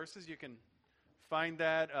Verses. You can find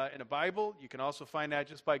that in a Bible. You can also find that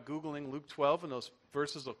just by Googling Luke 12, and those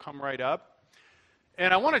verses will come right up.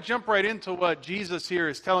 And I want to jump right into what Jesus here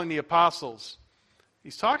is telling the apostles.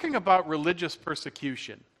 He's talking about religious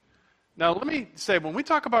persecution. Now, let me say, when we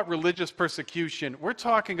talk about religious persecution, we're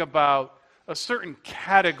talking about a certain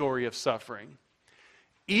category of suffering.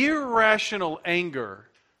 Irrational anger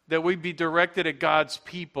that would be directed at God's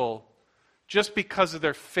people just because of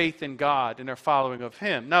their faith in God and their following of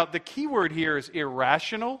Him. Now, the key word here is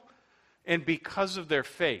irrational and because of their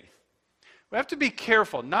faith. We have to be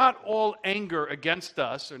careful. Not all anger against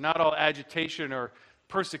us or not all agitation or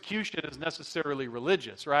persecution is necessarily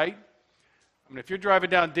religious, right? I mean, if you're driving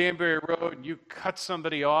down Danbury Road and you cut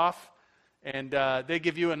somebody off and they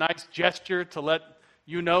give you a nice gesture to let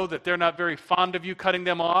you know that they're not very fond of you cutting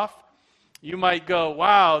them off, you might go,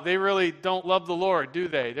 wow, they really don't love the Lord, do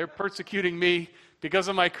they? They're persecuting me because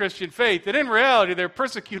of my Christian faith. And in reality, they're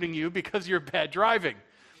persecuting you because you're bad driving.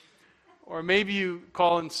 Or maybe you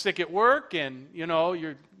call in sick at work and,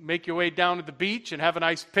 you make your way down to the beach and have a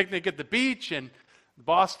nice picnic at the beach, and the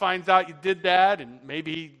boss finds out you did that, and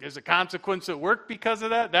maybe there's a consequence at work because of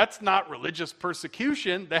that. That's not religious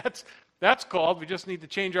persecution. That's called, we just need to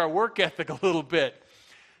change our work ethic a little bit.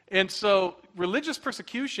 And so religious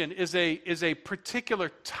persecution is a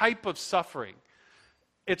particular type of suffering.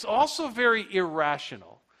 It's also very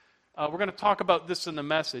irrational. We're going to talk about this in the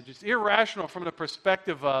message. It's irrational from the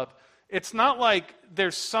perspective of, it's not like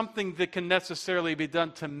there's something that can necessarily be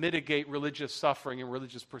done to mitigate religious suffering and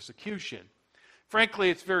religious persecution. Frankly,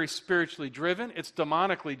 it's very spiritually driven. It's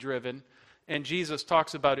demonically driven. And Jesus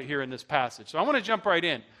talks about it here in this passage. So I want to jump right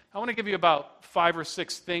in. I want to give you about 5 or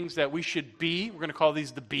 6 things that we should be. We're going to call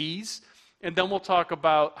these the B's. And then we'll talk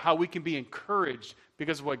about how we can be encouraged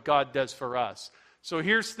because of what God does for us. So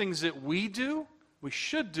here's things that we do, we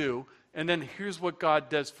should do, and then here's what God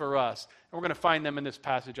does for us. And we're going to find them in this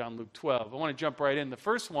passage on Luke 12. I want to jump right in. The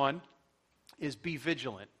first one is be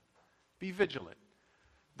vigilant. Be vigilant.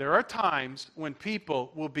 There are times when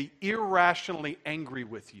people will be irrationally angry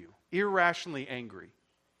with you. Irrationally angry.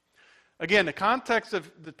 Again, the context of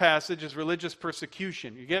the passage is religious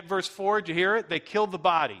persecution. You get verse 4, did you hear it? They killed the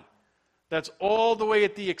body. That's all the way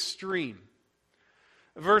at the extreme.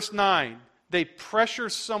 Verse 9, they pressure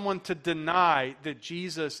someone to deny that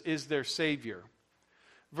Jesus is their Savior.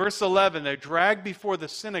 Verse 11, they're dragged before the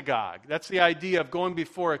synagogue. That's the idea of going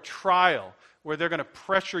before a trial where they're going to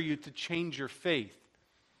pressure you to change your faith.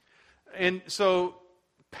 And so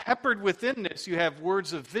peppered within this, you have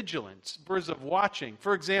words of vigilance, words of watching.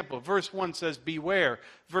 For example, verse 1 says, beware.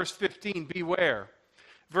 Verse 15, beware.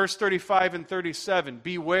 Verse 35 and 37,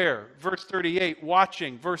 beware. Verse 38,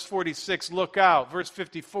 watching. Verse 46, look out. Verse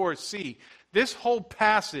 54, see. This whole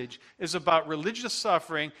passage is about religious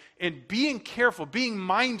suffering and being careful, being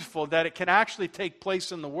mindful that it can actually take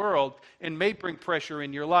place in the world and may bring pressure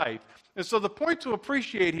in your life. And so the point to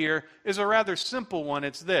appreciate here is a rather simple one.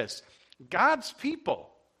 It's this. God's people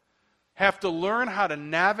have to learn how to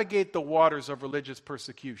navigate the waters of religious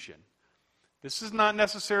persecution. This is not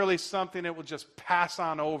necessarily something that will just pass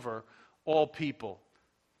on over all people.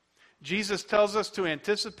 Jesus tells us to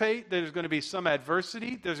anticipate there's going to be some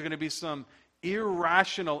adversity, there's going to be some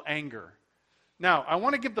irrational anger. Now, I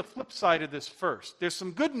want to give the flip side of this first. There's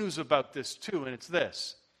some good news about this too, and it's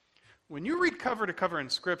this. When you read cover to cover in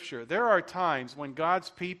Scripture, there are times when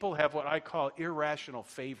God's people have what I call irrational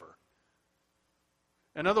favor.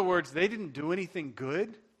 In other words, they didn't do anything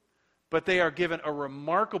good, but they are given a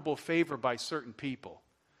remarkable favor by certain people.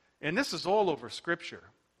 And this is all over Scripture.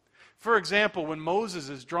 For example, when Moses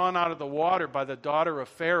is drawn out of the water by the daughter of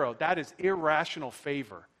Pharaoh, that is irrational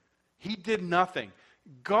favor. He did nothing.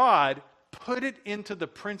 God put it into the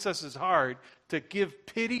princess's heart to give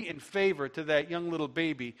pity and favor to that young little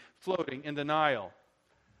baby floating in the Nile.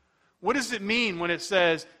 What does it mean when it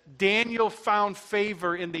says, Daniel found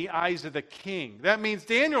favor in the eyes of the king? That means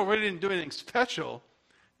Daniel really didn't do anything special.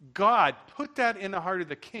 God put that in the heart of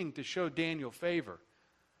the king to show Daniel favor.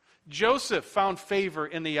 Joseph found favor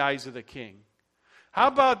in the eyes of the king. How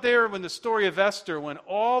about there when the story of Esther, when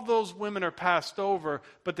all those women are passed over,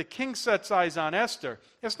 but the king sets eyes on Esther?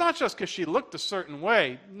 It's not just because she looked a certain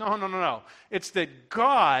way. No. It's that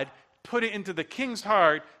God put it into the king's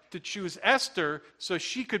heart to choose Esther so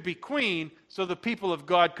she could be queen, so the people of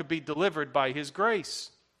God could be delivered by his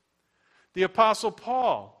grace. The Apostle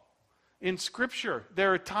Paul, in Scripture,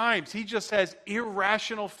 there are times he just has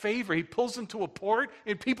irrational favor. He pulls into a port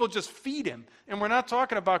and people just feed him. And we're not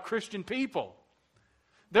talking about Christian people.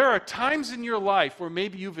 There are times in your life where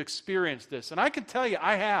maybe you've experienced this, and I can tell you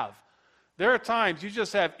I have. There are times you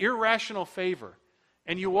just have irrational favor.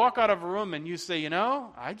 And you walk out of a room and you say,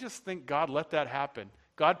 I just think God let that happen.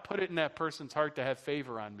 God put it in that person's heart to have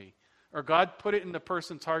favor on me. Or God put it in the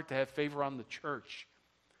person's heart to have favor on the church.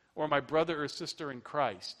 Or my brother or sister in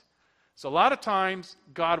Christ. So a lot of times,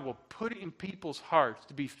 God will put it in people's hearts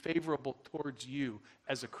to be favorable towards you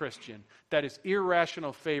as a Christian. That is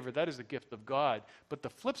irrational favor. That is a gift of God. But the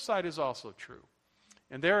flip side is also true.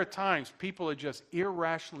 And there are times people are just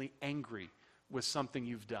irrationally angry with something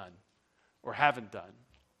you've done or haven't done.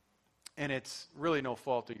 And it's really no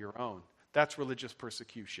fault of your own. That's religious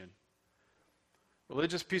persecution.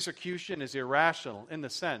 Religious persecution is irrational in the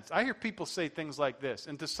sense. I hear people say things like this,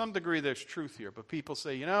 and to some degree there's truth here, but people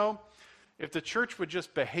say, if the church would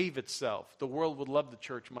just behave itself, the world would love the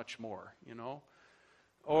church much more,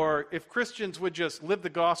 Or if Christians would just live the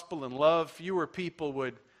gospel in love, fewer people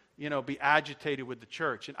would, be agitated with the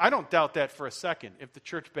church. And I don't doubt that for a second. If the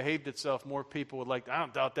church behaved itself, more people would I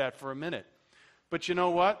don't doubt that for a minute. But you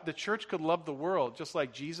know what? The church could love the world just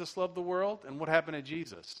like Jesus loved the world. And what happened to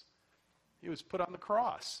Jesus? He was put on the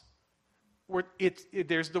cross.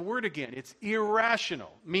 There's the word again. It's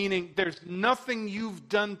irrational, meaning there's nothing you've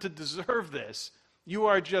done to deserve this. You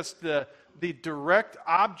are just the direct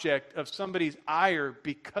object of somebody's ire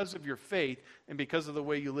because of your faith and because of the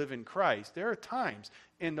way you live in Christ. There are times,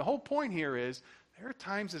 and the whole point here is, there are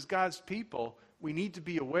times as God's people, we need to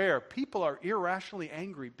be aware people are irrationally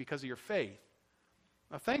angry because of your faith.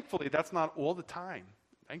 Now, thankfully, that's not all the time.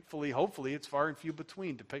 Thankfully, hopefully, it's far and few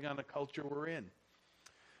between, depending on the culture we're in.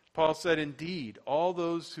 Paul said, indeed, all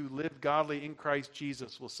those who live godly in Christ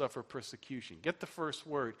Jesus will suffer persecution. Get the first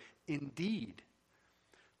word, indeed.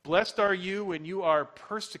 Blessed are you when you are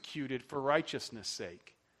persecuted for righteousness'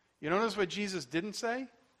 sake. You notice what Jesus didn't say?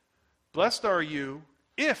 Blessed are you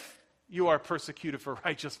if you are persecuted for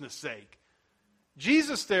righteousness' sake.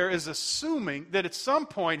 Jesus there is assuming that at some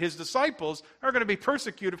point his disciples are going to be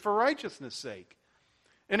persecuted for righteousness' sake.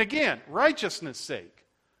 And again, righteousness' sake.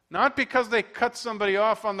 Not because they cut somebody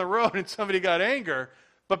off on the road and somebody got anger,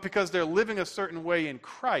 but because they're living a certain way in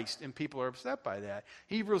Christ and people are upset by that.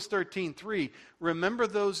 Hebrews 13:3, remember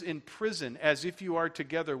those in prison as if you are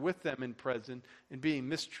together with them in prison and being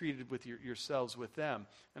mistreated with yourselves with them.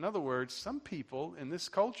 In other words, some people in this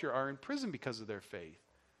culture are in prison because of their faith.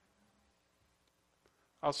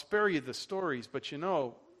 I'll spare you the stories, but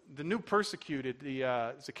the New Persecuted,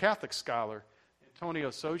 is a Catholic scholar,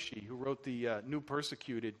 Antonio Sochi, who wrote the New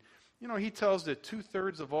Persecuted. He tells that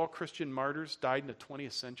 2/3 of all Christian martyrs died in the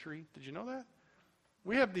 20th century. Did you know that?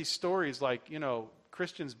 We have these stories like,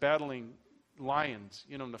 Christians battling lions,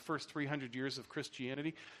 in the first 300 years of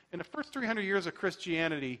Christianity. In the first 300 years of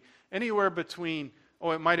Christianity, anywhere between,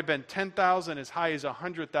 it might have been 10,000 as high as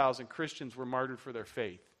 100,000 Christians were martyred for their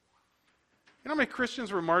faith. You know how many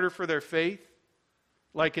Christians were martyred for their faith?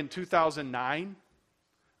 Like in 2009?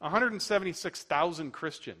 176,000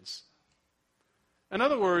 Christians. In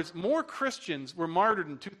other words, more Christians were martyred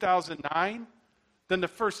in 2009 than the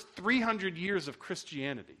first 300 years of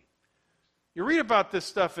Christianity. You read about this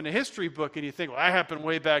stuff in a history book and you think, well, that happened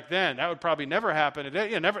way back then. That would probably never happen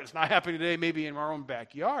today. It's not happening today, maybe in our own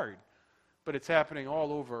backyard. But it's happening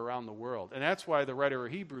all over around the world. And that's why the writer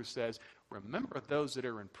of Hebrews says, remember those that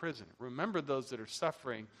are in prison. Remember those that are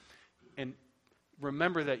suffering. And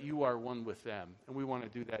remember that you are one with them. And we want to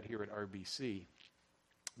do that here at RBC.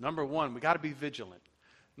 Number one, we got to be vigilant.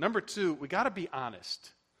 Number two, we got to be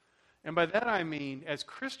honest. And by that I mean, as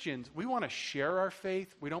Christians, we want to share our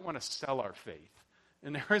faith. We don't want to sell our faith.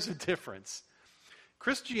 And there is a difference.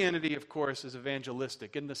 Christianity, of course, is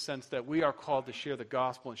evangelistic in the sense that we are called to share the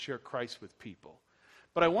gospel and share Christ with people.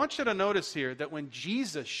 But I want you to notice here that when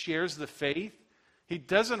Jesus shares the faith, he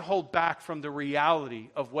doesn't hold back from the reality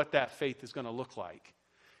of what that faith is going to look like.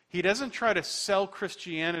 He doesn't try to sell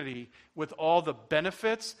Christianity with all the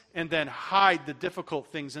benefits and then hide the difficult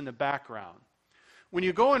things in the background. When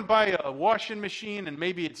you go and buy a washing machine and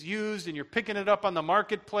maybe it's used and you're picking it up on the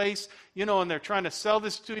marketplace, and they're trying to sell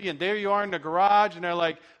this to you, and there you are in the garage and they're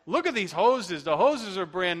like, look at these hoses. The hoses are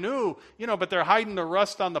brand new, but they're hiding the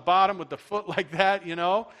rust on the bottom with the foot like that,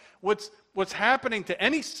 What's happening to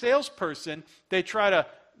any salesperson, they try to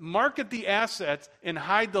market the assets and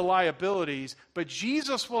hide the liabilities, but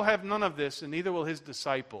Jesus will have none of this, and neither will his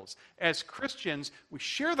disciples. As Christians, we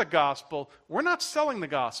share the gospel. We're not selling the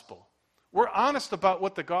gospel. We're honest about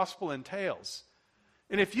what the gospel entails.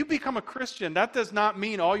 And if you become a Christian, that does not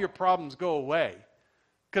mean all your problems go away.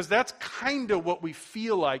 Because that's kind of what we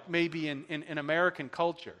feel like maybe in American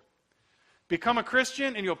culture. Become a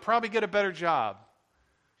Christian and you'll probably get a better job.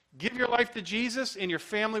 Give your life to Jesus and your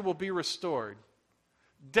family will be restored.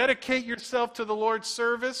 Dedicate yourself to the Lord's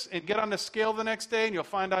service and get on the scale the next day and you'll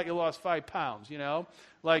find out you lost 5 pounds, you know.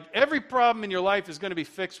 Like every problem in your life is going to be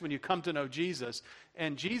fixed when you come to know Jesus.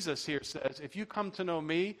 And Jesus here says, if you come to know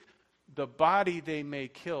me, the body they may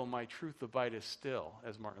kill, my truth abideth still,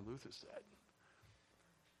 as Martin Luther said.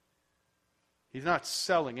 He's not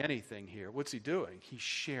selling anything here. What's he doing? He's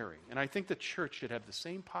sharing. And I think the church should have the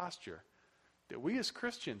same posture that we as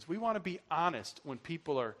Christians, we want to be honest when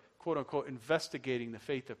people are, quote unquote, investigating the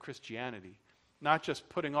faith of Christianity, not just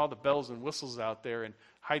putting all the bells and whistles out there and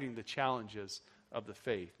hiding the challenges of the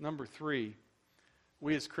faith. Number 3,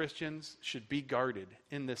 we as Christians should be guarded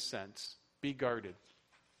in this sense. Be guarded.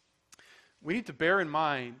 We need to bear in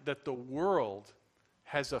mind that the world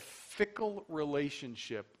has a fickle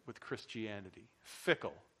relationship with Christianity.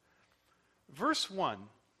 Fickle. Verse 1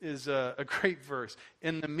 is a great verse.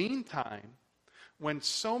 In the meantime, when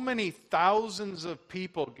so many thousands of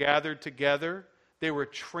people gathered together, they were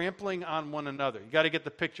trampling on one another. You got to get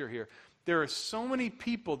the picture here. There are so many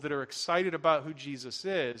people that are excited about who Jesus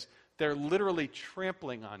is, they're literally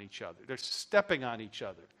trampling on each other. They're stepping on each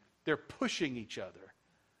other. They're pushing each other.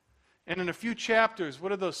 And in a few chapters,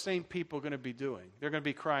 what are those same people going to be doing? They're going to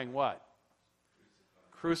be crying what?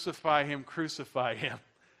 Crucify him, crucify him.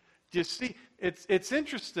 Do you see? It's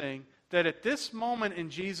interesting that at this moment in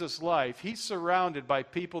Jesus' life, he's surrounded by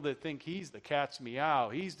people that think he's the cat's meow.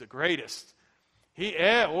 He's the greatest.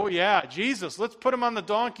 Jesus, let's put him on the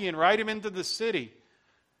donkey and ride him into the city.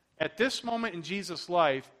 At this moment in Jesus'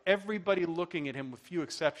 life, everybody looking at him, with few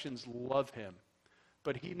exceptions, love him.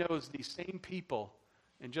 But he knows these same people,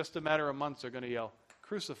 in just a matter of months, are going to yell,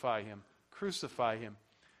 crucify him, crucify him.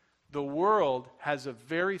 The world has a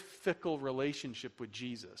very fickle relationship with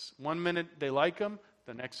Jesus. One minute they like him,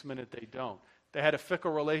 the next minute they don't. They had a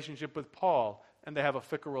fickle relationship with Paul, and they have a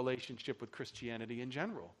fickle relationship with Christianity in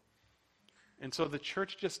general. And so the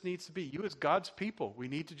church just needs to be, you as God's people, we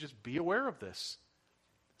need to just be aware of this.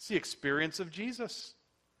 It's the experience of Jesus.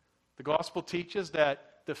 The gospel teaches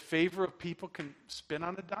that the favor of people can spin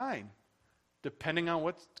on a dime, depending on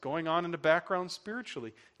what's going on in the background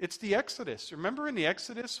spiritually. It's the Exodus. Remember in the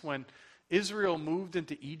Exodus when Israel moved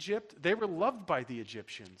into Egypt? They were loved by the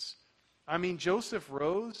Egyptians. I mean, Joseph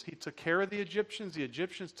rose, he took care of the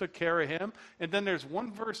Egyptians took care of him, and then there's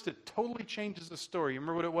one verse that totally changes the story. You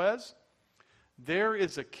remember what it was? There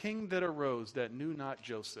is a king that arose that knew not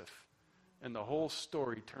Joseph, and the whole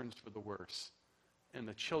story turns for the worse, and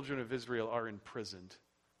the children of Israel are imprisoned.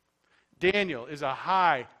 Daniel is a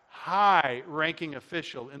high-ranking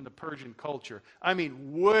official in the Persian culture. I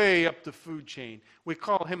mean, way up the food chain. We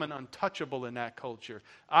call him an untouchable in that culture.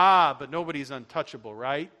 But nobody's untouchable,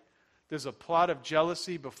 right? There's a plot of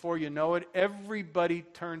jealousy. Before you know it, everybody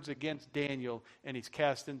turns against Daniel, and he's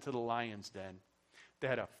cast into the lion's den. They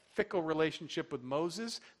had a fickle relationship with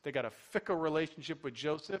Moses. They got a fickle relationship with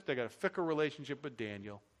Joseph. They got a fickle relationship with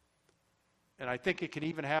Daniel. And I think it can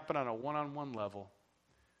even happen on a one-on-one level.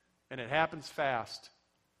 And it happens fast.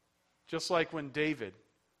 Just like when David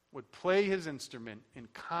would play his instrument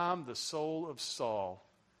and calm the soul of Saul,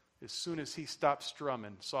 as soon as he stopped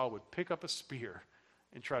strumming, Saul would pick up a spear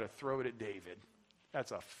and try to throw it at David.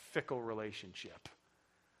 That's a fickle relationship.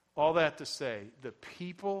 All that to say, the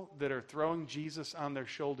people that are throwing Jesus on their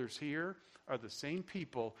shoulders here are the same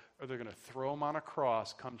people, or they're going to throw him on a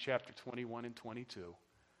cross come chapter 21 and 22.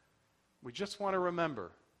 We just want to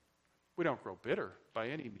remember, we don't grow bitter by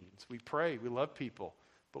any means. We pray, we love people,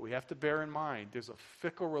 but we have to bear in mind there's a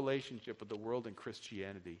fickle relationship with the world and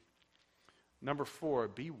Christianity. Number 4,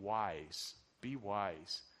 be wise. Be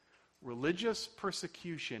wise. Religious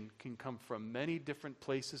persecution can come from many different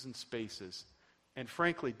places and spaces, and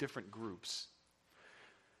frankly, different groups.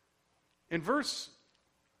 In verse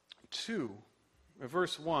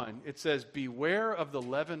 1, it says, beware of the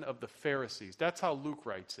leaven of the Pharisees. That's how Luke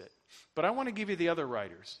writes it. But I want to give you the other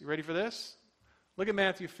writers. You ready for this? Look at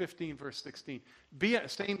Matthew 15, verse 16.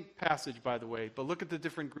 Same passage, by the way, but look at the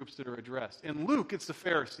different groups that are addressed. In Luke, it's the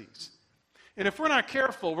Pharisees. And if we're not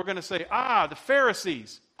careful, we're going to say, the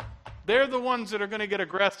Pharisees. They're the ones that are going to get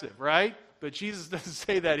aggressive, right? But Jesus doesn't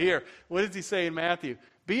say that here. What does he say in Matthew?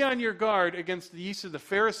 Be on your guard against the yeast of the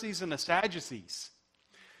Pharisees and the Sadducees.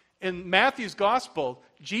 In Matthew's gospel,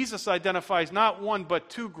 Jesus identifies not one but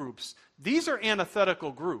two groups. These are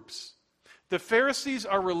antithetical groups. The Pharisees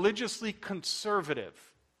are religiously conservative.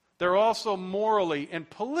 They're also morally and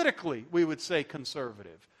politically, we would say,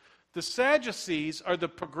 conservative. The Sadducees are the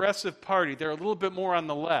progressive party. They're a little bit more on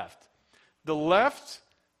the left. The left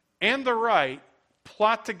and the right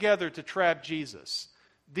plot together to trap Jesus.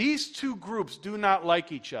 These two groups do not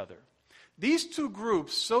like each other. These two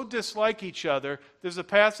groups so dislike each other. There's a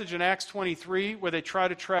passage in Acts 23 where they try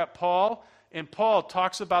to trap Paul, and Paul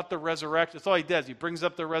talks about the resurrection. That's all he does. He brings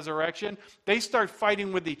up the resurrection. They start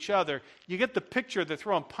fighting with each other. You get the picture. They're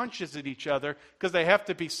throwing punches at each other because they have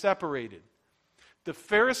to be separated. The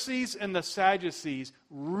Pharisees and the Sadducees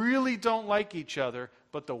really don't like each other,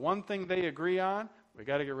 but the one thing they agree on, we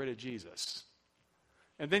got to get rid of Jesus.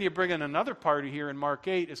 And then you bring in another party here in Mark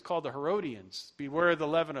 8. It's called the Herodians. Beware of the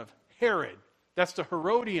leaven of Herod. That's the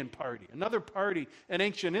Herodian party, another party in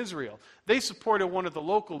ancient Israel. They supported one of the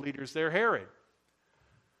local leaders there, Herod.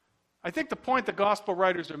 I think the point the gospel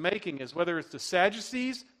writers are making is whether it's the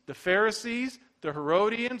Sadducees, the Pharisees, the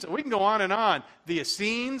Herodians, and we can go on, the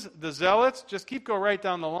Essenes, the Zealots, just keep going right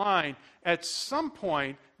down the line. At some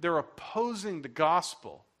point, they're opposing the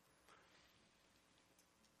gospel.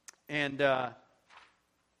 And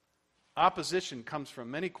opposition comes from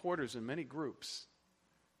many quarters and many groups.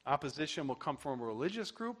 Opposition will come from a religious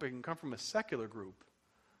group. It can come from a secular group.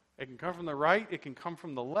 It can come from the right. It can come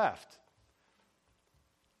from the left.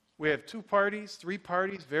 We have 2 parties, 3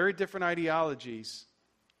 parties, very different ideologies.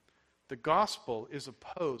 The gospel is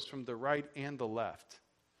opposed from the right and the left.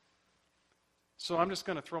 So I'm just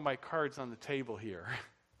going to throw my cards on the table here.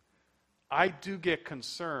 I do get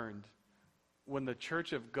concerned when the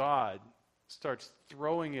Church of God starts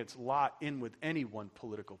throwing its lot in with any one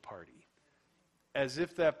political party, as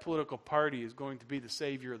if that political party is going to be the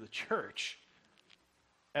savior of the church,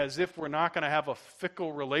 as if we're not going to have a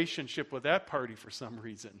fickle relationship with that party for some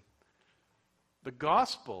reason. The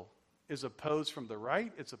gospel is opposed from the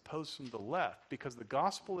right, it's opposed from the left, because the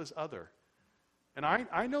gospel is other. And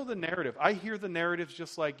I know the narrative. I hear the narratives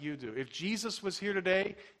just like you do. If Jesus was here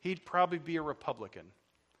today, he'd probably be a Republican.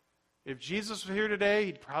 If Jesus was here today,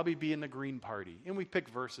 he'd probably be in the Green Party. And we pick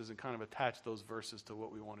verses and kind of attach those verses to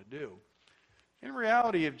what we want to do. In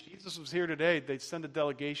reality, if Jesus was here today, they'd send a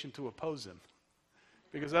delegation to oppose him,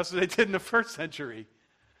 because that's what they did in the first century.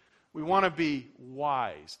 We want to be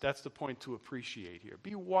wise. That's the point to appreciate here.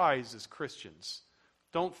 Be wise as Christians.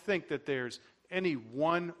 Don't think that there's any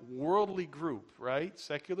one worldly group, right,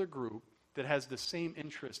 secular group, that has the same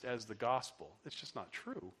interest as the gospel. It's just not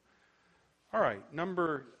true. All right,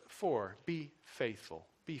 number 4, be faithful.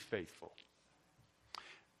 Be faithful.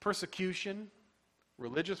 Persecution,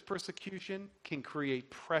 religious persecution, can create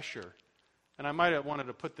pressure. And I might have wanted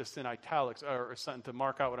to put this in italics or something to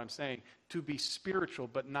mark out what I'm saying. To be spiritual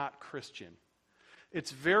but not Christian.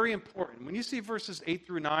 It's very important. When you see verses 8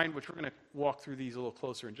 through 9, which we're going to walk through these a little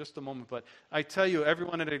closer in just a moment, but I tell you,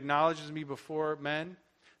 everyone that acknowledges me before men,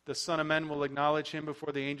 the Son of Man will acknowledge him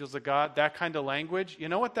before the angels of God. That kind of language. You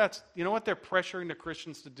know what they're pressuring the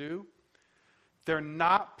Christians to do? They're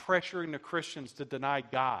not pressuring the Christians to deny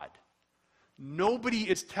God. Nobody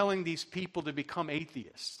is telling these people to become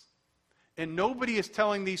atheists. And nobody is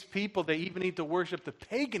telling these people they even need to worship the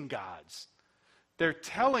pagan gods. They're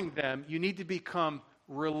telling them you need to become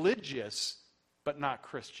religious but not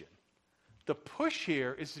Christian. The push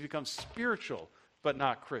here is to become spiritual but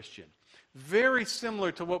not Christian. Very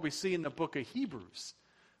similar to what we see in the book of Hebrews,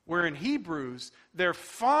 where in Hebrews, they're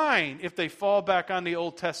fine if they fall back on the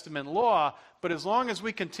Old Testament law, but as long as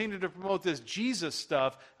we continue to promote this Jesus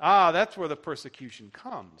stuff, that's where the persecution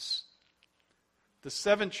comes. The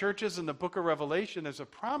 7 churches in the book of Revelation, there's a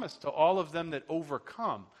promise to all of them that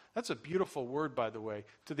overcome. That's a beautiful word, by the way.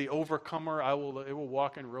 To the overcomer, they will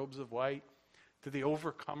walk in robes of white. To the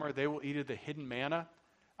overcomer, they will eat of the hidden manna.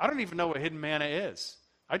 I don't even know what hidden manna is.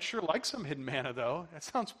 I'd sure like some hidden manna, though. That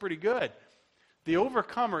sounds pretty good. The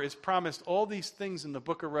overcomer is promised all these things in the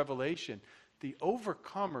book of Revelation. The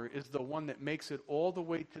overcomer is the one that makes it all the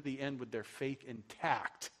way to the end with their faith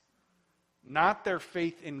intact. Not their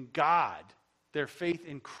faith in God, their faith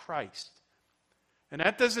in Christ. And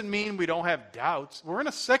that doesn't mean we don't have doubts. We're in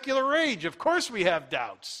a secular age. Of course we have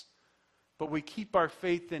doubts. But we keep our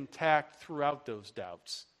faith intact throughout those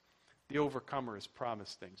doubts. The overcomer has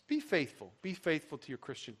promised things. Be faithful. Be faithful to your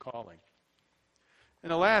Christian calling.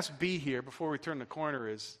 And the last B here, before we turn the corner,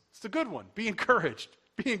 it's the good one. Be encouraged.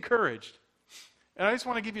 Be encouraged. And I just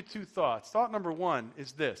want to give you 2 thoughts. Thought number 1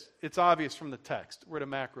 is this. It's obvious from the text. We're at a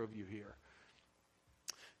macro view here.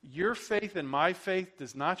 Your faith and my faith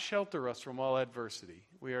does not shelter us from all adversity.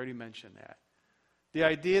 We already mentioned that. The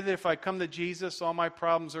idea that if I come to Jesus, all my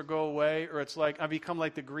problems will go away, or it's like I become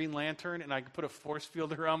like the Green Lantern and I can put a force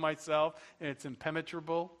field around myself and it's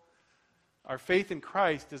impenetrable. Our faith in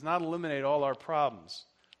Christ does not eliminate all our problems.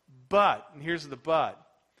 But, and here's the but,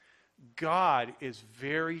 God is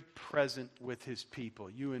very present with his people,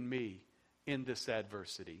 you and me, in this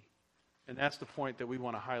adversity. And that's the point that we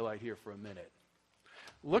want to highlight here for a minute.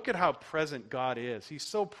 Look at how present God is. He's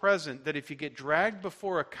so present that if you get dragged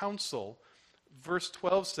before a council, verse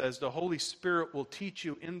 12 says, the Holy Spirit will teach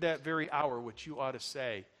you in that very hour what you ought to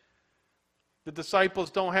say. The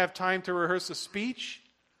disciples don't have time to rehearse a speech.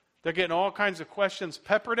 They're getting all kinds of questions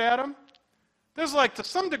peppered at them. There's to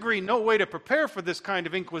some degree, no way to prepare for this kind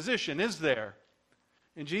of inquisition, is there?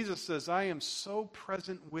 And Jesus says, I am so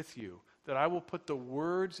present with you that I will put the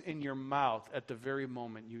words in your mouth at the very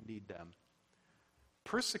moment you need them.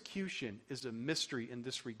 Persecution is a mystery in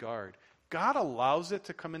this regard. God allows it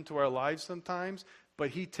to come into our lives sometimes, but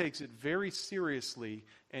he takes it very seriously,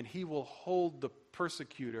 and he will hold the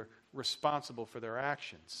persecutor responsible for their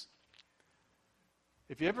actions.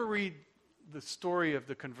 If you ever read the story of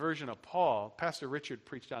the conversion of Paul, Pastor Richard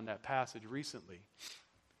preached on that passage recently.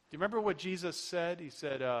 Do you remember what Jesus said? He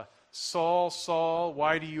said, Saul, Saul,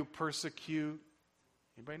 why do you persecute?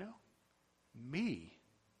 Anybody know? Me.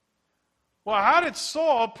 Well, how did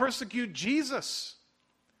Saul persecute Jesus?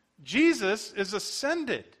 Jesus is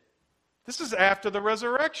ascended. This is after the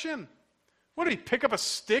resurrection. What, did he pick up a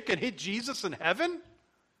stick and hit Jesus in heaven?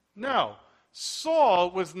 No.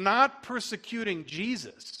 Saul was not persecuting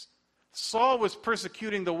Jesus. Saul was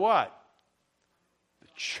persecuting the what? The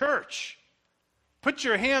church. Put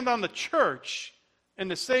your hand on the church,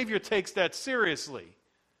 and the Savior takes that seriously.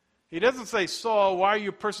 He doesn't say, Saul, why are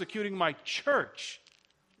you persecuting my church?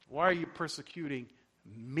 Why are you persecuting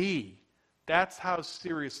me? That's how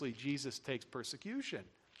seriously Jesus takes persecution.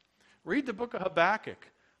 Read the book of Habakkuk,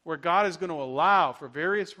 where God is going to allow, for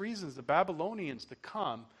various reasons, the Babylonians to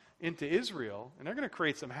come into Israel, and they're going to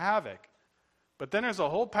create some havoc. But then there's a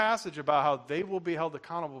whole passage about how they will be held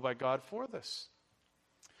accountable by God for this.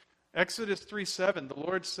 Exodus 3:7, the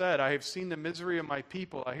Lord said, I have seen the misery of my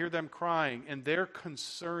people. I hear them crying, and their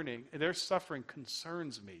suffering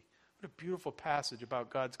concerns me. What a beautiful passage about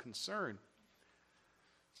God's concern.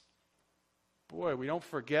 Boy, we don't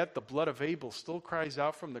forget the blood of Abel still cries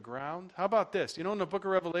out from the ground. How about this? You know, in the book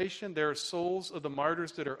of Revelation, there are souls of the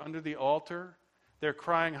martyrs that are under the altar. They're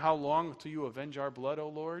crying, how long till you avenge our blood, O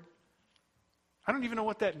Lord? I don't even know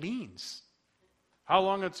what that means. How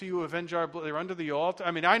long until you avenge our blood? They're under the altar.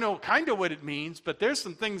 I mean, I know kind of what it means, but there's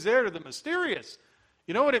some things there that are mysterious.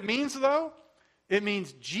 You know what it means, though? It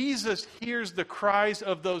means Jesus hears the cries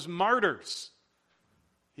of those martyrs.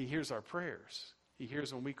 He hears our prayers. He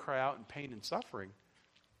hears when we cry out in pain and suffering.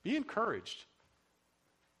 Be encouraged.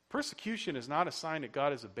 Persecution is not a sign that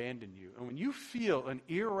God has abandoned you. And when you feel an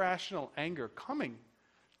irrational anger coming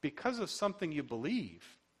because of something you believe,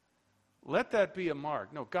 let that be a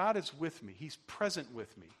mark. No, God is with me. He's present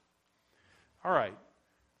with me. All right.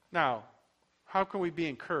 Now, how can we be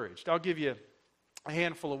encouraged? I'll give you a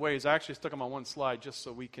handful of ways. I actually stuck them on one slide just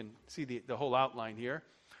so we can see the whole outline here.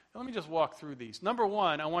 Let me just walk through these. Number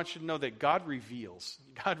one, I want you to know that God reveals.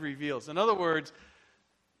 God reveals. In other words,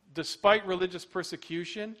 despite religious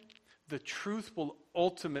persecution, the truth will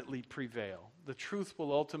ultimately prevail. The truth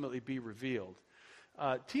will ultimately be revealed.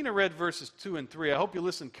 Tina read verses 2 and 3. I hope you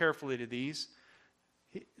listen carefully to these.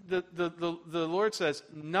 The Lord says,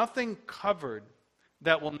 nothing covered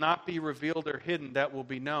that will not be revealed or hidden that will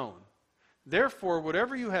be known. Therefore,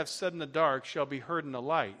 whatever you have said in the dark shall be heard in the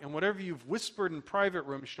light, and whatever you've whispered in private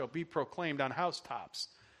rooms shall be proclaimed on housetops.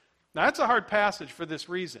 Now, that's a hard passage for this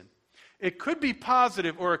reason. It could be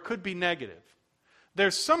positive or it could be negative.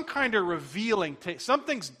 There's some kind of revealing.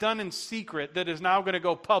 Something's done in secret that is now going to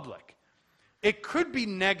go public. It could be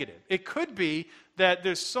negative. It could be that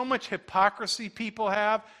there's so much hypocrisy people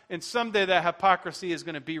have, and someday that hypocrisy is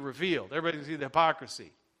going to be revealed. Everybody can see the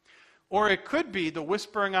hypocrisy. Or it could be the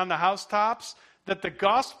whispering on the housetops, that the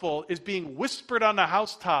gospel is being whispered on the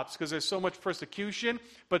housetops because there's so much persecution,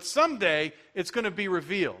 but someday it's going to be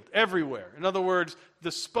revealed everywhere. In other words,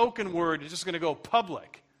 the spoken word is just going to go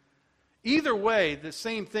public. Either way, the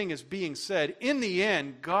same thing is being said. In the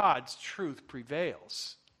end, God's truth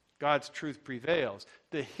prevails. God's truth prevails.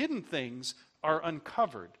 The hidden things are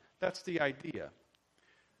uncovered. That's the idea.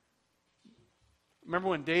 Remember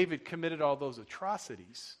when David committed all those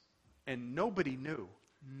atrocities? And nobody knew.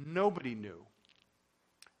 Nobody knew.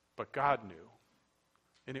 But God knew.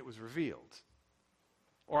 And it was revealed.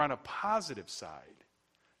 Or on a positive side,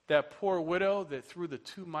 that poor widow that threw the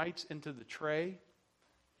 2 mites into the tray,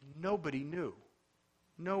 nobody knew.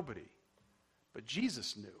 Nobody. But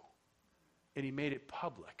Jesus knew. And he made it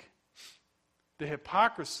public. The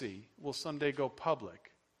hypocrisy will someday go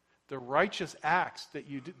public. The righteous acts that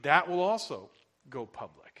you do, that will also go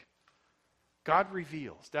public. God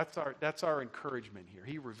reveals. That's our encouragement here.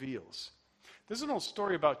 He reveals. There's an old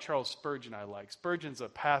story about Charles Spurgeon I like. Spurgeon's a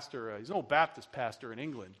pastor. He's an old Baptist pastor in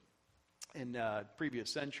England in the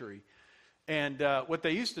previous century. And what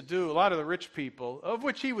they used to do, a lot of the rich people, of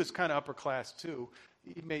which he was kind of upper class too,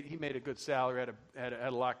 he made a good salary, had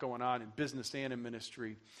a lot going on in business and in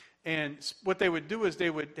ministry. And what they would do is they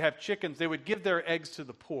would have chickens. They would give their eggs to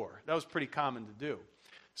the poor. That was pretty common to do.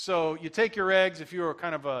 So you take your eggs, if you were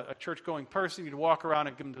kind of a church-going person, you'd walk around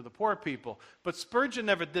and give them to the poor people. But Spurgeon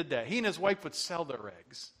never did that. He and his wife would sell their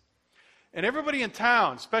eggs. And everybody in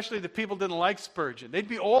town, especially the people who didn't like Spurgeon, they'd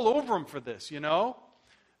be all over him for this, you know.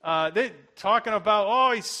 They're talking about,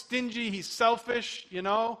 oh, he's stingy, he's selfish, you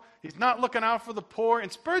know. He's not looking out for the poor.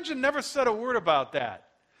 And Spurgeon never said a word about that.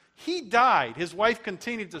 He died. His wife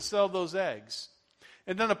continued to sell those eggs.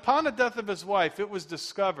 And then upon the death of his wife, it was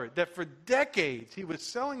discovered that for decades he was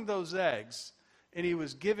selling those eggs and he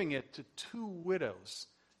was giving it to 2 widows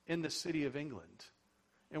in the city of England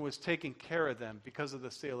and was taking care of them because of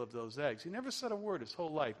the sale of those eggs. He never said a word his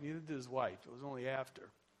whole life, neither did his wife. It was only after.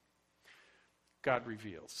 God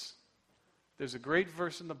reveals. There's a great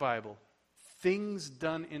verse in the Bible, things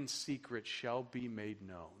done in secret shall be made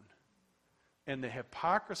known. And the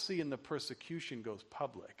hypocrisy and the persecution goes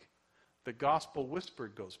public. The gospel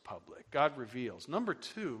whispered goes public. God reveals. Number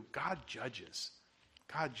 2, God judges.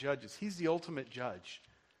 God judges. He's the ultimate judge.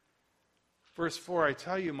 Verse 4, I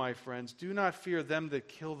tell you, my friends, do not fear them that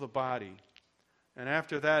kill the body, and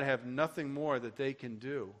after that have nothing more that they can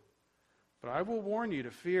do. But I will warn you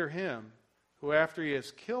to fear him who after he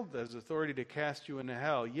has killed has authority to cast you into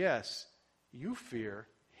hell. Yes, you fear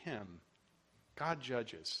him. God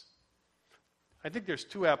judges. I think there's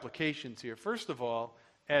 2 applications here. First of all,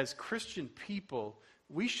 as Christian people,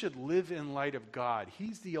 we should live in light of God.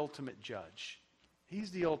 He's the ultimate judge.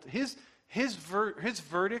 He's the his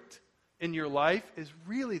verdict in your life is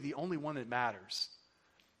really the only one that matters.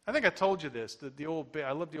 I think I told you this.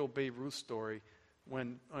 I love the old Babe Ruth story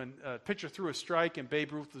when a pitcher threw a strike and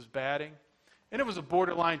Babe Ruth was batting, and it was a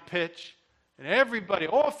borderline pitch, and everybody,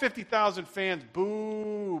 all 50,000 fans,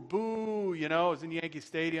 boo, boo, you know, it was in Yankee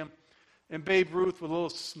Stadium. And Babe Ruth, with a little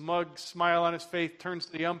smug smile on his face, turns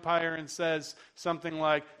to the umpire and says something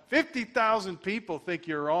like, 50,000 people think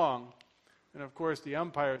you're wrong. And of course, the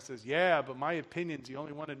umpire says, yeah, but my opinion's the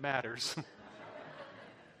only one that matters.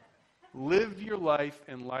 Live your life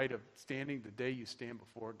in light of standing the day you stand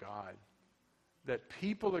before God. That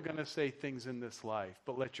people are going to say things in this life,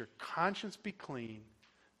 but let your conscience be clean,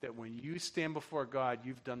 that when you stand before God,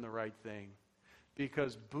 you've done the right thing.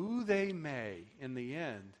 Because boo they may, in the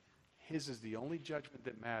end, his is the only judgment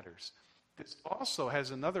that matters. This also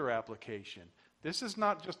has another application. This is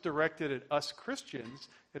not just directed at us Christians.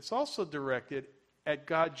 It's also directed at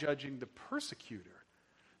God judging the persecutor.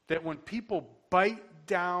 That when people bite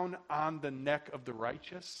down on the neck of the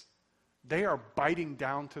righteous, they are biting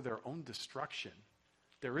down to their own destruction.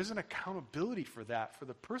 There is an accountability for that for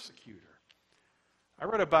the persecutor. I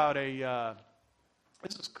read about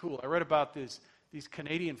this is cool. I read about these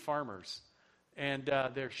Canadian farmers. And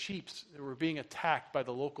their sheep were being attacked by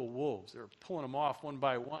the local wolves. They were pulling them off one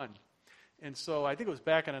by one. And so I think it was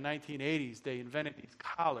back in the 1980s, they invented these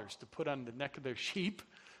collars to put on the neck of their sheep.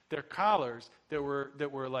 They're collars that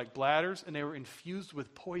were like bladders, and they were infused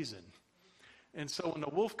with poison. And so when the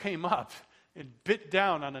wolf came up and bit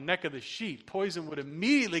down on the neck of the sheep, poison would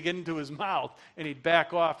immediately get into his mouth, and he'd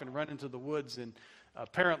back off and run into the woods and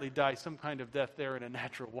apparently die some kind of death there in a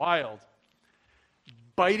natural wild.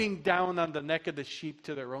 Biting down on the neck of the sheep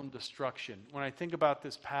to their own destruction. When I think about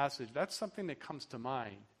this passage, that's something that comes to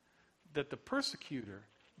mind. That the persecutor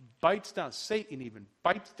bites down, Satan even,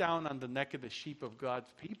 bites down on the neck of the sheep of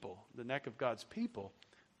God's people, the neck of God's people,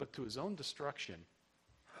 but to his own destruction.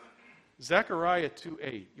 Zechariah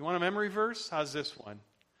 2:8. You want a memory verse? How's this one?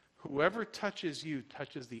 Whoever touches you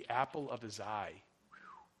touches the apple of his eye. Whew.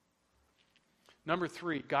 Number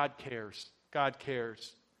 3, God cares. God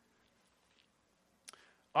cares.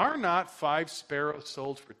 Are not 5 sparrows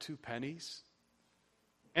sold for 2 pennies?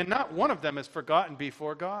 And not one of them is forgotten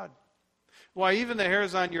before God. Why, even the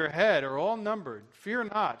hairs on your head are all numbered. Fear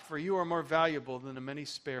not, for you are more valuable than the many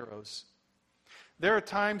sparrows. There are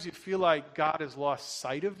times you feel like God has lost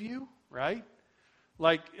sight of you, right?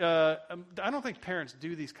 Like, I don't think parents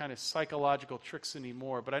do these kind of psychological tricks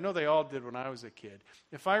anymore, but I know they all did when I was a kid.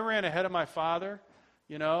 If I ran ahead of my father,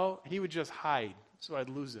 you know, he would just hide, so I'd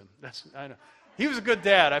lose him. I know. He was a good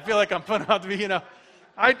dad. I feel like I'm putting out to be, you know.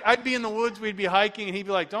 I'd be in the woods, we'd be hiking, and he'd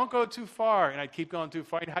be like, don't go too far. And I'd keep going too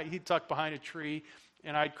far. He'd tuck behind a tree,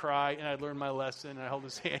 and I'd cry, and I'd learn my lesson, and I'd hold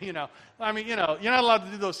his hand, you know. I mean, you know, you're not allowed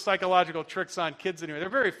to do those psychological tricks on kids anyway. They're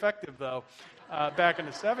very effective, though, back in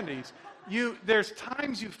the 70s. There's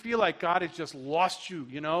times you feel like God has just lost you,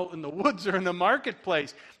 you know, in the woods or in the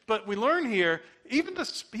marketplace. But we learn here, he even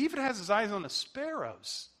has his eyes on the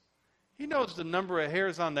sparrows. He knows the number of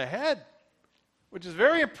hairs on the head, which is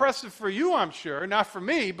very impressive for you, I'm sure. Not for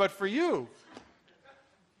me, but for you.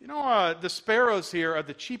 You know, the sparrows here are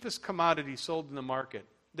the cheapest commodity sold in the market.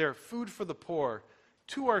 They're food for the poor.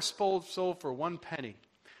 2 are sold for 1 penny.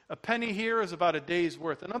 A penny here is about a day's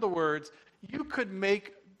worth. In other words, you could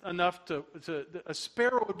make enough a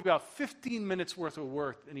sparrow would be about 15 minutes worth of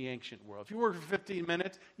work in the ancient world. If you worked for 15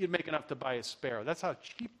 minutes, you'd make enough to buy a sparrow. That's how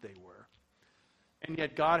cheap they were. And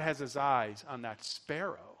yet God has his eyes on that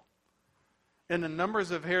sparrow. And the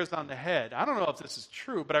numbers of hairs on the head. I don't know if this is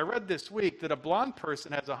true, but I read this week that a blonde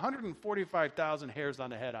person has 145,000 hairs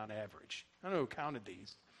on the head on average. I don't know who counted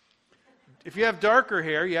these. If you have darker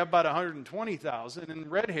hair, you have about 120,000,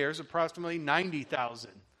 and red hair is approximately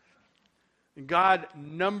 90,000. And God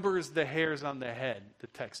numbers the hairs on the head, the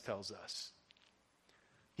text tells us.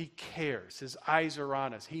 He cares. His eyes are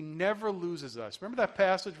on us. He never loses us. Remember that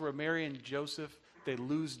passage where Mary and Joseph, they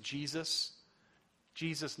lose Jesus?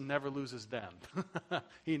 Jesus never loses them.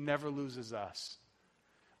 He never loses us.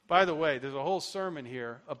 By the way, there's a whole sermon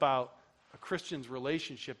here about a Christian's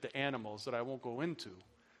relationship to animals that I won't go into.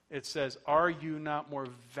 It says, are you not more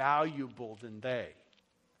valuable than they?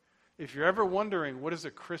 If you're ever wondering what is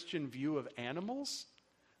a Christian view of animals,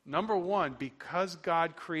 number one, because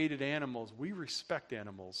God created animals, we respect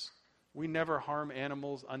animals. We never harm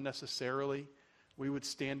animals unnecessarily. We would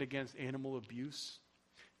stand against animal abuse.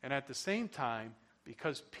 And at the same time,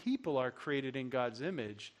 because people are created in God's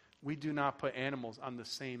image, we do not put animals on the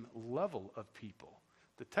same level of people.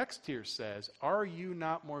 The text here says, are you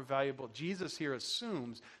not more valuable? Jesus here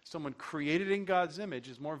assumes someone created in God's image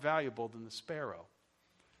is more valuable than the sparrow.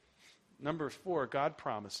 Number 4, God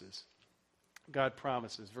promises. God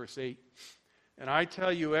promises. Verse 8, and I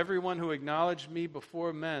tell you, everyone who acknowledged me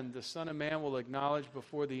before men, the Son of Man will acknowledge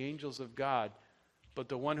before the angels of God. But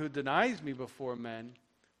the one who denies me before men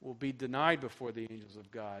will be denied before the angels of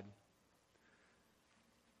God.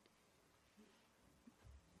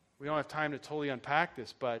 We don't have time to totally unpack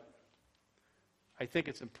this, but I think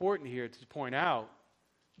it's important here to point out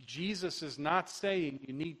Jesus is not saying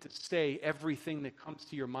you need to say everything that comes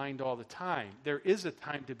to your mind all the time. There is a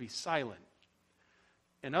time to be silent.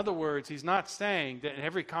 In other words, he's not saying that in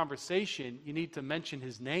every conversation you need to mention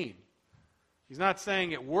his name. He's not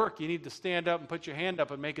saying at work you need to stand up and put your hand up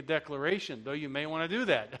and make a declaration, though you may want to do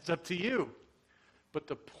that. That's up to you. But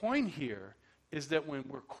the point here is that when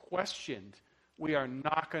we're questioned, we are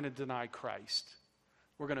not going to deny Christ.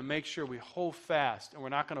 We're going to make sure we hold fast, and we're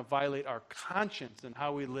not going to violate our conscience in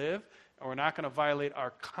how we live, and we're not going to violate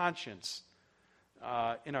our conscience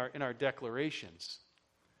in our declarations.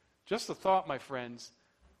 Just a thought, my friends,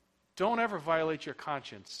 don't ever violate your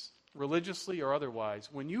conscience, religiously or otherwise.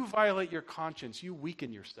 When you violate your conscience, you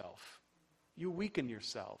weaken yourself. You weaken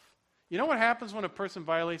yourself. You know what happens when a person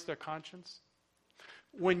violates their conscience?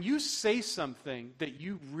 When you say something that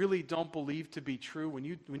you really don't believe to be true, when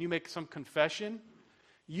you make some confession,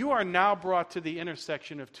 you are now brought to the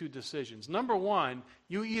intersection of 2 decisions. Number 1,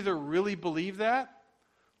 you either really believe that,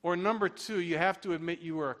 or number 2, you have to admit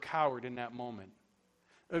you were a coward in that moment.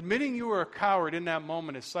 Admitting you were a coward in that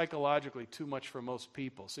moment is psychologically too much for most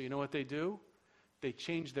people. So you know what they do? They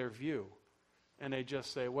change their view. And they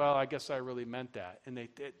just say, well, I guess I really meant that. And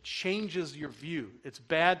it changes your view. It's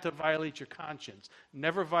bad to violate your conscience.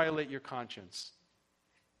 Never violate your conscience.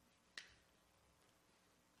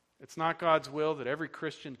 It's not God's will that every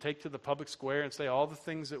Christian take to the public square and say all the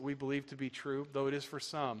things that we believe to be true, though it is for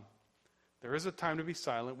some. There is a time to be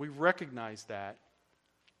silent. We recognize that.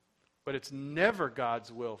 But it's never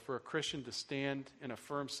God's will for a Christian to stand and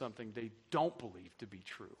affirm something they don't believe to be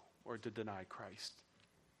true or to deny Christ.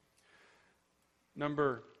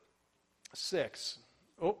 Number 6.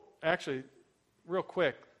 Oh, actually, real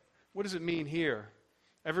quick, what does it mean here?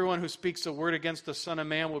 Everyone who speaks a word against the Son of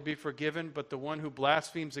Man will be forgiven, but the one who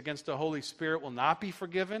blasphemes against the Holy Spirit will not be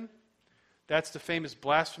forgiven. That's the famous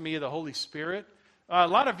blasphemy of the Holy Spirit. A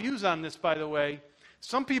lot of views on this, by the way.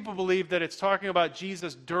 Some people believe that it's talking about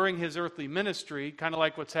Jesus during his earthly ministry, kind of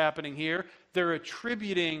like what's happening here. They're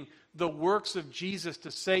attributing the works of Jesus to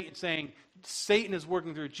Satan, saying Satan is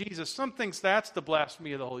working through Jesus. Some thinks that's the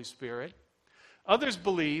blasphemy of the Holy Spirit. Others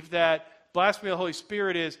believe that blasphemy of the Holy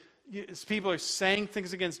Spirit is people are saying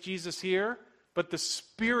things against Jesus here, but the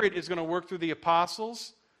Spirit is going to work through the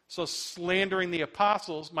apostles. So slandering the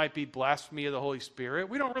apostles might be blasphemy of the Holy Spirit.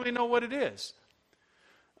 We don't really know what it is.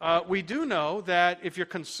 We do know that if you're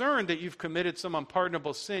concerned that you've committed some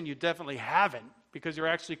unpardonable sin, you definitely haven't, because you're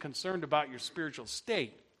actually concerned about your spiritual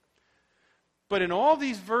state. But in all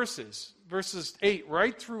these verses 8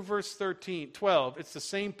 right through verse 12, it's the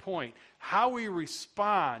same point. How we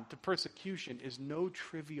respond to persecution is no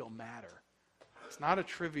trivial matter. It's not a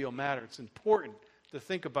trivial matter. It's important to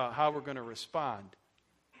think about how we're going to respond.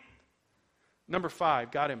 Number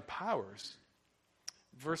 5, God empowers.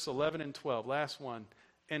 Verse 11 and 12, last one.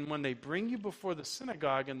 And when they bring you before the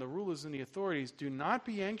synagogue and the rulers and the authorities, do not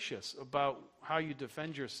be anxious about how you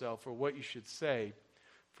defend yourself or what you should say,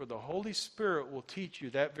 for the Holy Spirit will teach you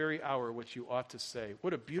that very hour what you ought to say.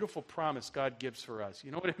 What a beautiful promise God gives for us.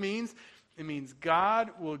 You know what it means? It means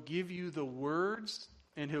God will give you the words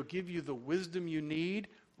and He'll give you the wisdom you need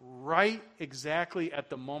right exactly at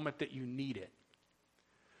the moment that you need it.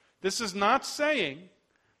 This is not saying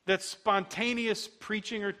that spontaneous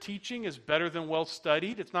preaching or teaching is better than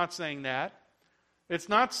well-studied. It's not saying that. It's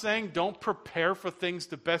not saying don't prepare for things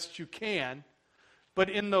the best you can. But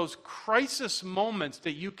in those crisis moments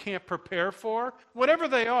that you can't prepare for, whatever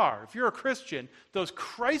they are, if you're a Christian, those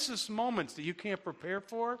crisis moments that you can't prepare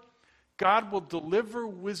for, God will deliver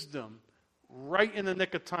wisdom right in the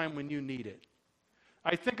nick of time when you need it.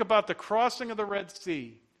 I think about the crossing of the Red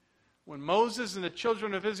Sea. When Moses and the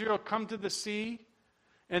children of Israel come to the sea,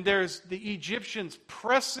 and there's the Egyptians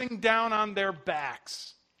pressing down on their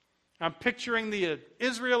backs. I'm picturing the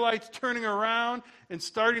Israelites turning around and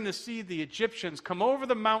starting to see the Egyptians come over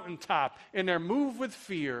the mountaintop, and they're moved with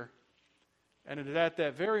fear. And it is at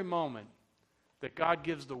that very moment that God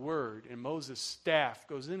gives the word, and Moses' staff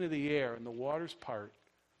goes into the air, and the waters part.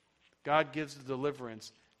 God gives the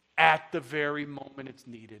deliverance at the very moment it's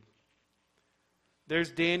needed. There's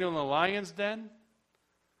Daniel in the lion's den.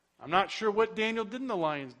 I'm not sure what Daniel did in the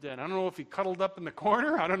lion's den. I don't know if he cuddled up in the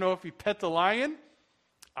corner. I don't know if he pet the lion.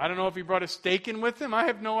 I don't know if he brought a steak in with him. I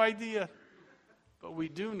have no idea. But we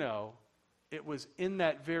do know it was in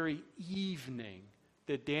that very evening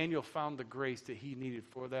that Daniel found the grace that he needed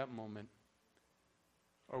for that moment.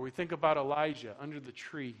 Or we think about Elijah under the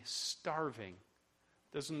tree, starving.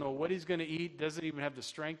 Doesn't know what he's going to eat, doesn't even have the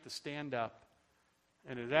strength to stand up.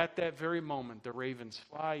 And at that very moment, the ravens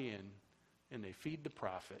fly in and they feed the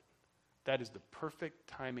prophet. That is the perfect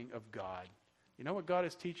timing of God. You know what God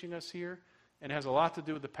is teaching us here? And it has a lot to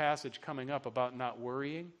do with the passage coming up about not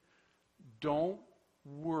worrying. Don't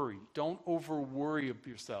worry. Don't over-worry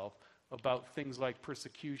yourself about things like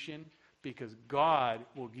persecution, because God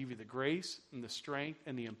will give you the grace and the strength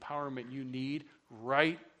and the empowerment you need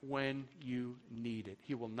right when you need it.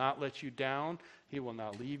 He will not let you down. He will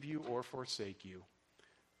not leave you or forsake you.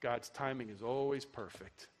 God's timing is always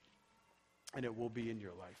perfect, and it will be in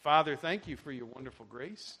your life. Father, thank you for your wonderful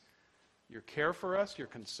grace, your care for us, your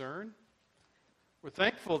concern. We're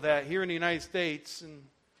thankful that here in the United States and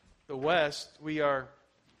the West, we are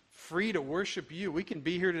free to worship you. We can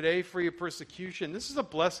be here today free of persecution. This is a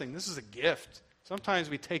blessing. This is a gift. Sometimes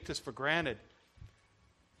we take this for granted.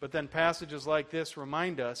 But then passages like this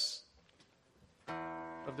remind us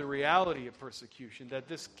of the reality of persecution, that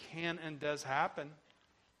this can and does happen.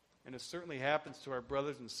 And it certainly happens to our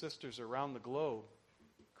brothers and sisters around the globe.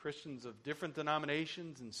 Christians of different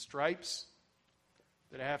denominations and stripes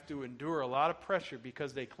that have to endure a lot of pressure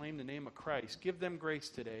because they claim the name of Christ. Give them grace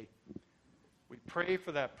today. We pray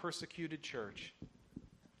for that persecuted church,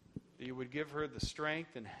 that you would give her the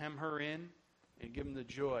strength and hem her in and give them the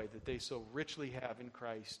joy that they so richly have in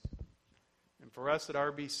Christ. And for us at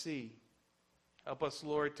RBC, help us,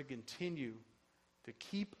 Lord, to continue to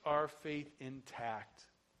keep our faith intact,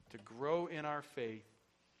 to grow in our faith,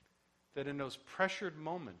 that in those pressured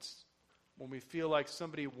moments, when we feel like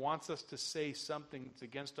somebody wants us to say something that's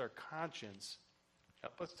against our conscience,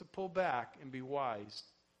 help us to pull back and be wise.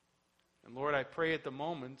 And Lord, I pray at the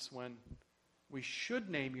moments when we should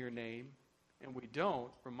name your name and we don't,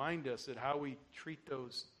 remind us that how we treat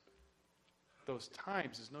those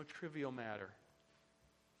times is no trivial matter.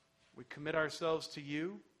 We commit ourselves to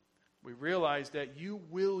you. We realize that you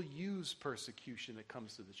will use persecution that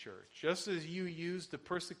comes to the church, just as you used the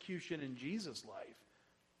persecution in Jesus' life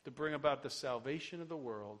to bring about the salvation of the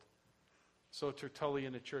world. So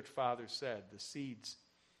Tertullian, the church father, said, the seeds,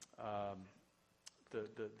 the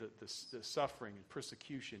suffering and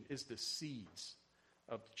persecution is the seeds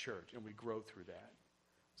of the church, and we grow through that.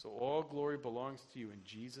 So all glory belongs to you in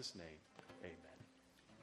Jesus' name. Amen.